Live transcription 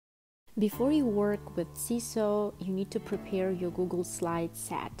Before you work with Seesaw, you need to prepare your Google Slides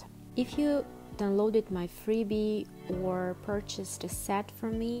set. If you downloaded my freebie or purchased a set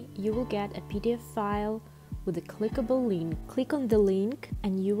from me, you will get a PDF file with a clickable link. Click on the link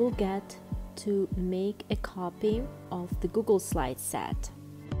and you will get to make a copy of the Google Slides set.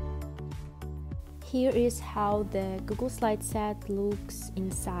 Here is how the Google Slides set looks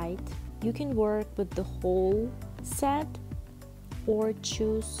inside. You can work with the whole set or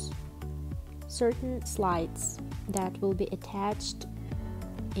choose certain slides that will be attached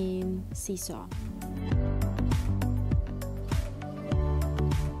in Seesaw.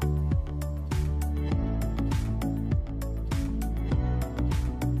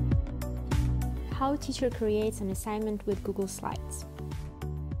 How teacher creates an assignment with Google Slides.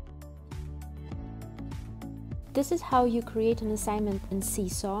 This is how you create an assignment in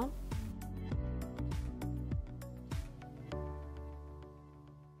Seesaw.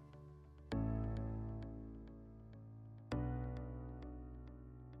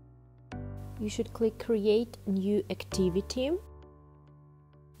 You should click Create New Activity.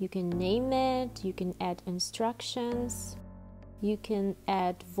 You can name it, you can add instructions, you can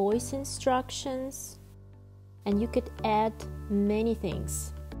add voice instructions, and you could add many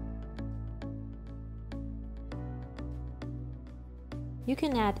things. You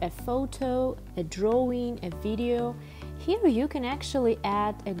can add a photo, a drawing, a video. Here you can actually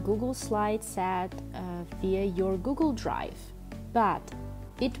add a Google Slide set via your Google Drive, but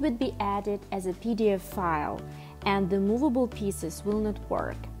it would be added as a PDF file and the movable pieces will not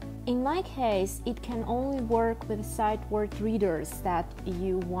work. In my case, it can only work with sight word readers that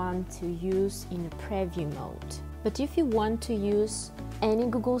you want to use in a preview mode. But if you want to use any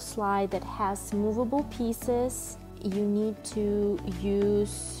Google Slide that has movable pieces, you need to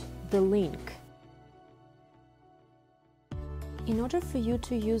use the link. In order for you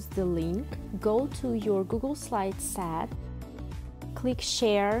to use the link, go to your Google Slides set, click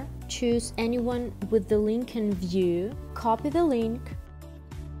Share, choose anyone with the link in view, copy the link,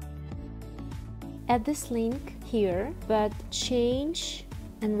 add this link here, but change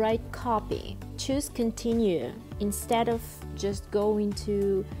and write copy. Choose Continue instead of just going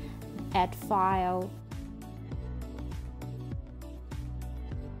to Add File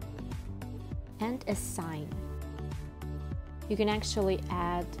and Assign. You can actually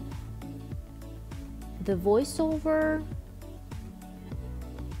add the voiceover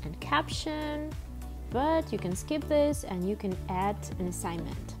and caption, but you can skip this and you can add an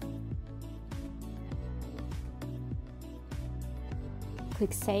assignment.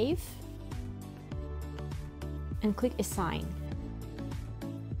 Click Save and click Assign.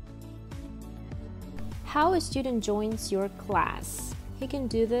 How a student joins your class. He can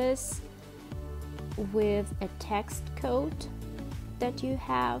do this with a text code that you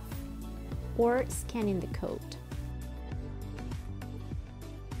have or scanning the code.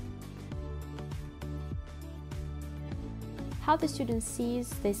 How the student sees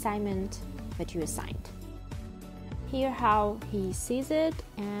the assignment that you assigned. Here how he sees it,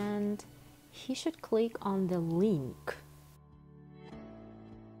 and he should click on the link.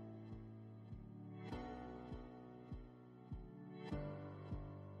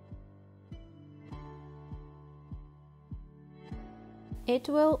 It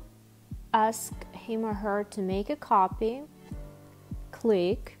will ask him or her to make a copy.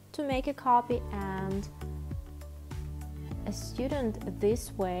 Click to make a copy, and a student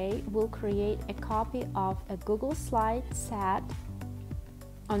this way will create a copy of a Google Slide set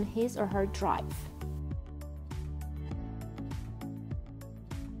on his or her drive.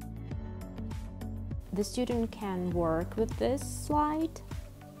 The student can work with this slide.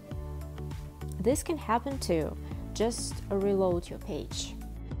 This can happen too. Just reload your page.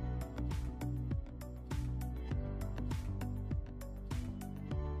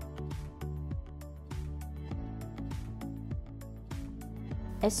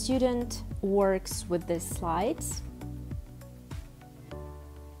 A student works with these slides.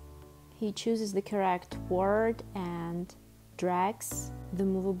 He chooses the correct word and drags the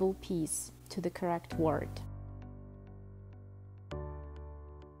movable piece to the correct word.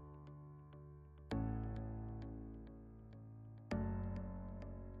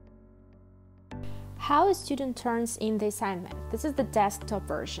 How a student turns in the assignment. This is the desktop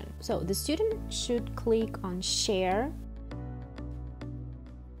version. So the student should click on Share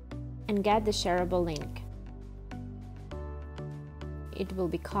and get the shareable link. It will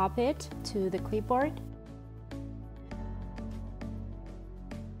be copied to the clipboard,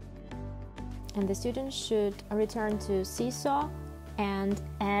 and the student should return to Seesaw and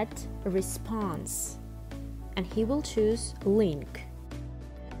add a response, and he will choose link.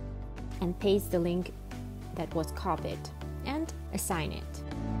 and paste the link that was copied and assign it.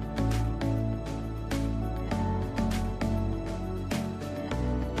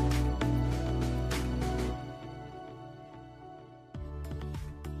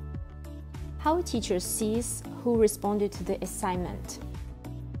 How a teacher sees who responded to the assignment.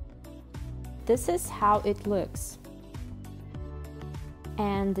 This is how it looks.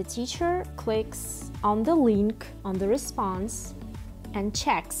 And the teacher clicks on the link on the response and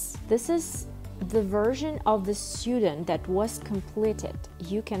checks. This is the version of the student that was completed.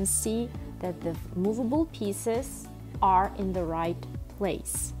 You can see that the movable pieces are in the right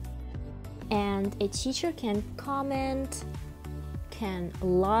place. And a teacher can comment, can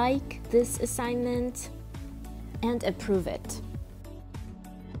like this assignment, and approve it.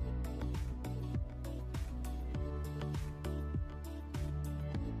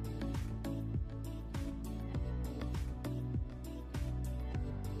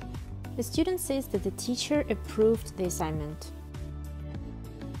 The student says that the teacher approved the assignment.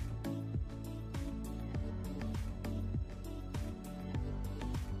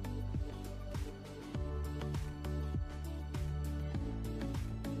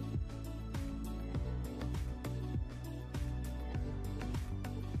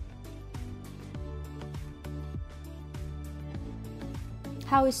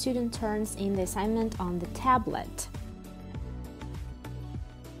 How a student turns in the assignment on the tablet.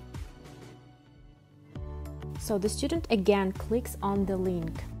 So the student again clicks on the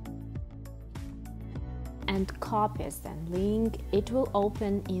link and copies the link. It will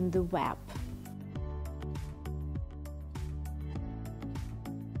open in the web.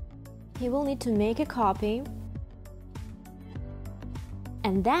 He will need to make a copy,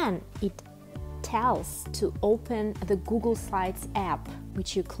 and then it tells to open the Google Slides app,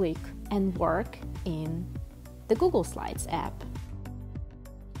 which you click and work in the Google Slides app.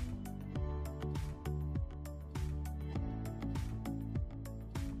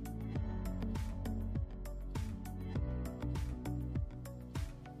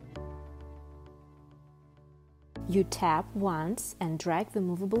 You tap once and drag the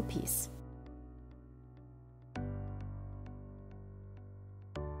movable piece.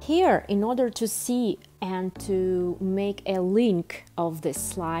 Here, in order to see and to make a link of this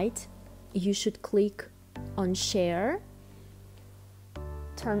slide, you should click on Share,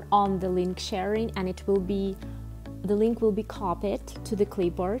 turn on the link sharing, and the link will be copied to the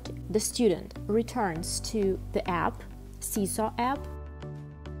clipboard. The student returns to the app, Seesaw app,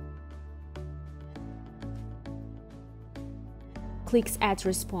 clicks Add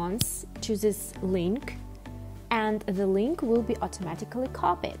Response, chooses Link, and the link will be automatically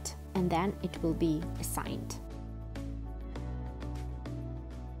copied, and then it will be assigned.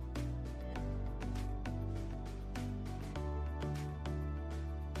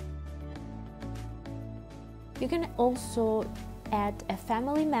 You can also add a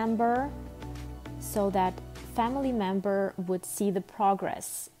family member so that family member would see the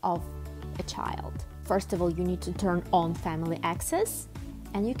progress of a child. First of all, you need to turn on family access,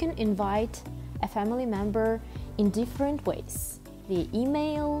 and you can invite a family member in different ways: via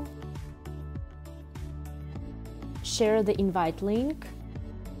email, share the invite link.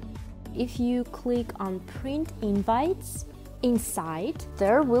 If you click on print invites, inside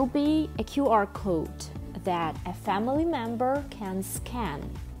there will be a QR code that a family member can scan.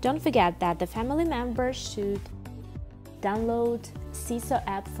 Don't forget that the family member should download Seesaw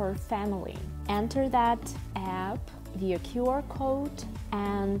app for family. Enter that app via QR code,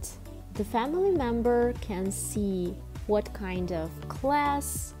 and the family member can see what kind of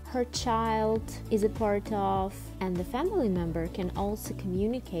class her child is a part of, and the family member can also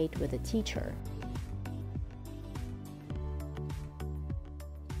communicate with the teacher.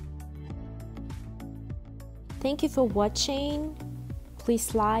 Thank you for watching.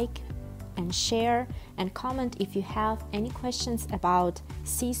 Please like and share and comment if you have any questions about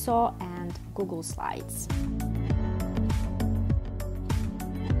Seesaw and Google Slides.